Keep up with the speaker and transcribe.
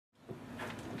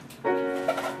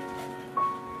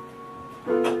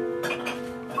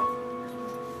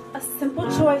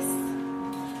choice,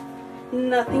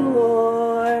 nothing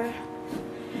more.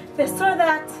 This or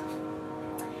that,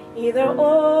 either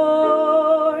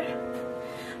or.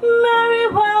 Marry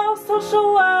well,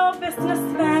 social well,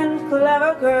 businessman,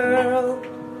 clever girl,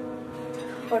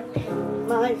 or pin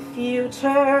my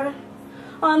future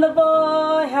on the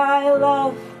boy I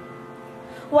love.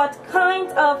 What kind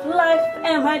of life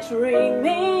am I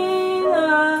dreaming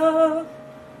of?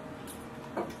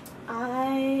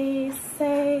 I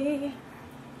say,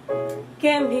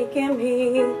 gimme,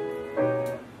 gimme,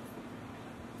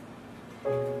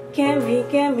 gimme,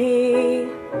 gimme,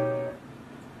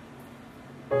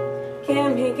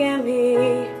 gimme,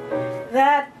 gimme,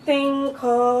 that thing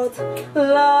called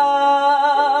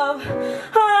love.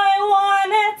 I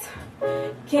want it,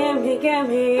 gimme,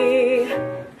 gimme,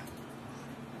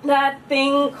 that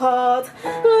thing called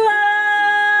love.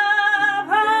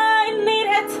 I need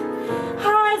it,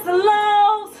 highs and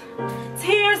lows,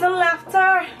 tears and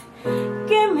laughter.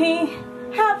 Gimme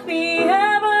happy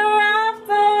ever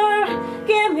after.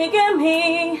 Gimme, gimme,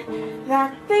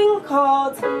 that thing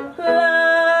called love.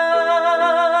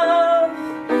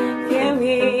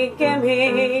 Gimme,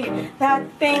 gimme, that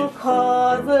thing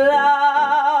called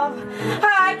love.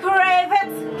 I crave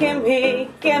it, gimme,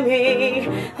 gimme,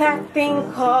 that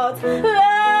thing called love.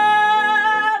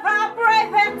 I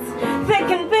brave it, thick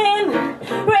and thin,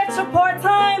 rich or poor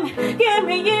time.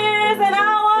 Gimme years and I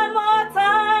want more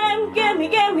time. Gimme,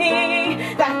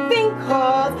 gimme, that thing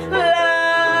called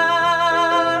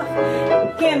love.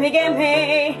 Gimme,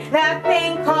 gimme, that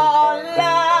thing called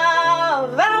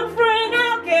love. I'm free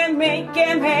now, gimme,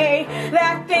 gimme,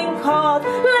 that thing called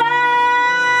love.